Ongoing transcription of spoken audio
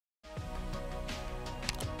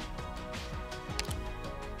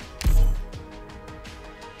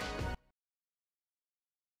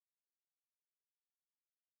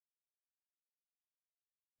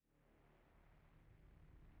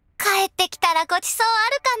たらごちそうあ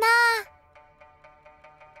る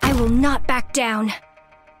かな。 I will not back down.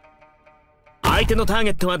 相手のターゲ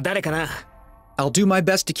ットは誰かな。 I'll do my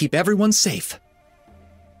best to keep everyone safe.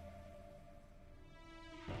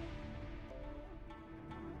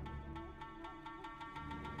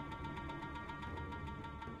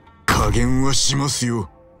 加減はしますよ。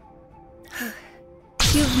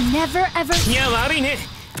 You've never ever... いや悪いね。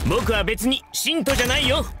僕は別に信徒じゃない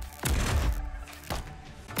よ。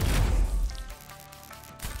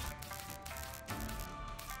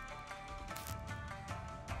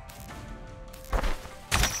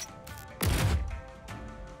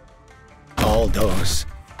 All those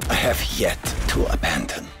I have yet to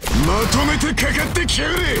abandon. まとめてかかってきや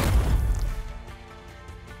がれ。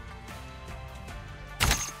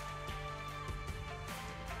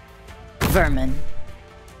 Vermin.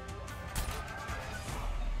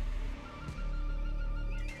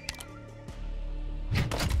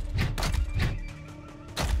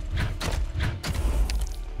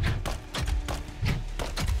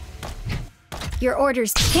 Your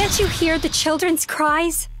orders. Can't you hear the children's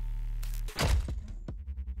cries?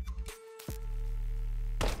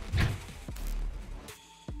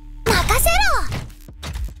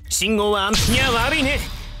 信号はいや悪いね。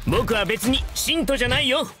僕は別に信徒じゃない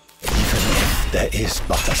よ。 There is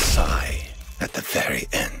but a sigh at the very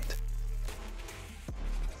end.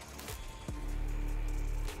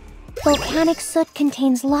 Volcanic soot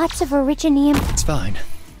contains lots of originium. It's fine,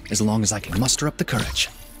 as long as I can muster up the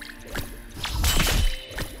courage.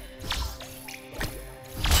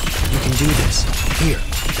 You can do this. Here,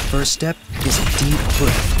 first step is a deep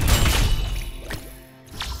breath.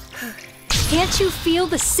 Can't you feel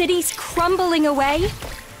the cities crumbling away?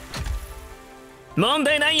 問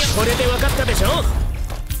題ないよ。これで分かったでしょ。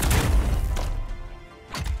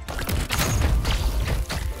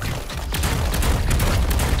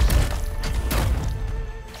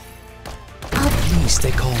 Please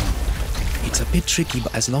stay calm. It's a bit tricky,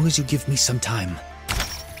 but as long as you give me some time.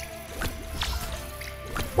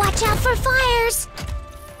 Watch out for fires!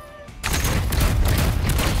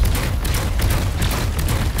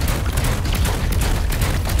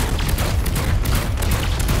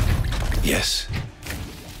 Yes,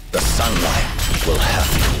 the sunlight will have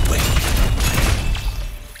to wait.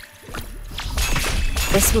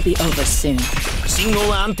 This will be over soon. 信号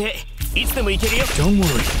は安定。いつでも行けるよ。 Don't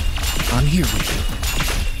worry, I'm here with you.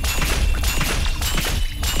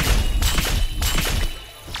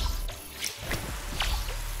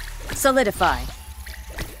 Solidified.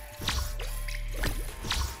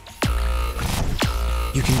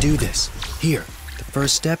 You can do this. Here, the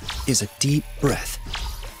first step is a deep breath.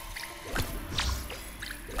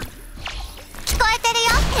 聞こえてるよ。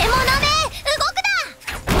獲物め、動く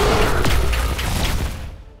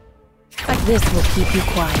な。 Like this will keep you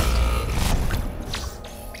quiet.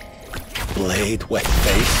 Blade wet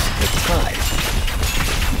face the tide.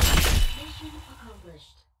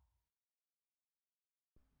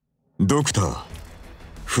 ドクター、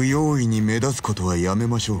不用意に目立つことはやめ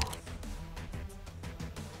ましょう。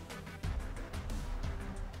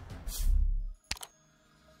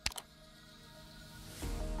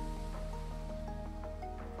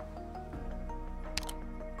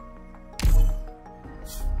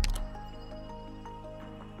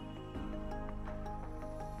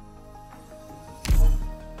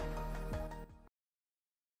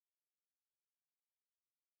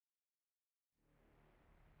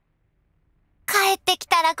 帰ってき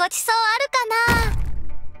たらごちそうあるか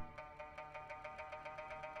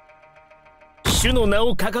な。 主の名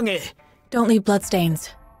を掲げ。 Don't leave bloodstains.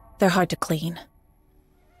 They're hard to clean.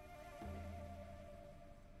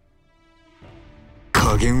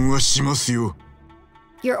 加減はしますよ。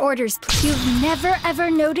 Your orders. You've never ever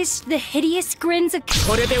noticed the hideous grins of...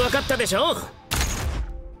 これで分かったでしょ。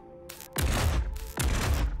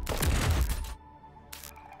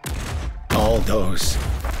 All those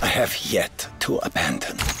I have yet to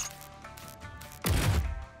abandon.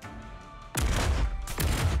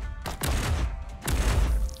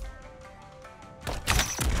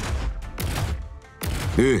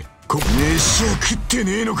 飯は食って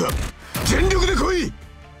ねえのか。全力で来い。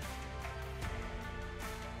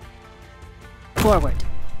 Forward.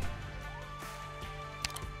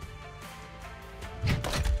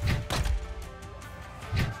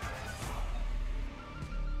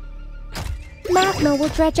 Magma will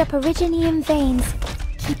dredge up originium veins.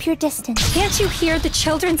 Keep your distance. Can't you hear the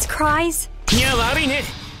children's cries? いや悪いね。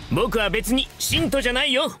僕は別に信徒じゃな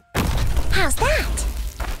いよ。 How's that?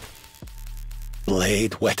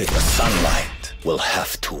 Blade wetted the sunlight will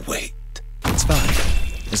have to wait. It's fine,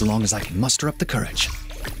 as long as I can muster up the courage.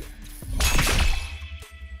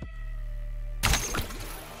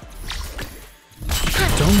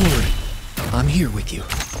 I'm here with you.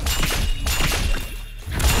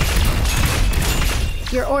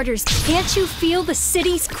 Your orders. Can't you feel the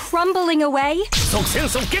cities crumbling away? 即戦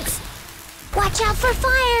即決 Watch out for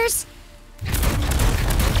fires!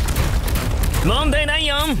 問題ない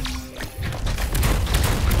よ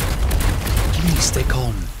Please stay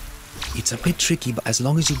calm. It's a bit tricky, but as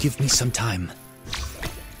long as you give me some time.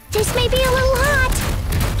 This may be a little hot!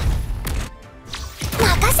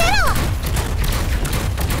 Nakasero!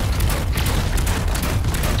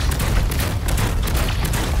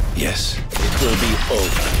 Yes, it will be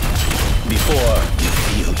over before you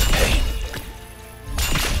feel the pain.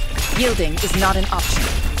 Yielding is not an option.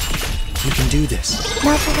 You can do this.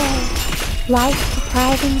 Melt away.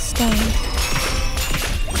 Life-depriving stone.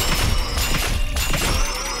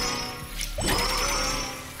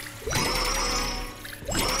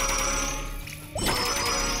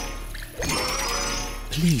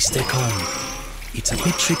 Please stay calm. It's a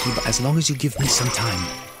bit tricky, but as long as you give me some time.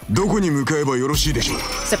 どこに向かえばよろしいでしょう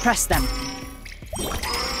Suppress them.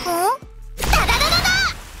 Huh?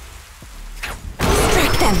 Da-da-da-da-da!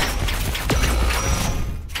 Distract them.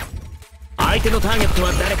 相手のターゲット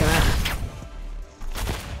は誰かな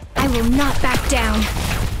I will not back down.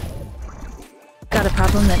 Got a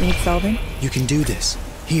problem that needs solving? You can do this.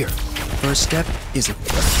 Here, first step is a...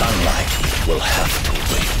 The sunlight will have to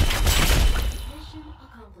wait.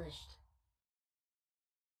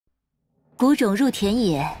 谷种入田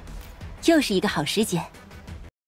野，又是一个好时节。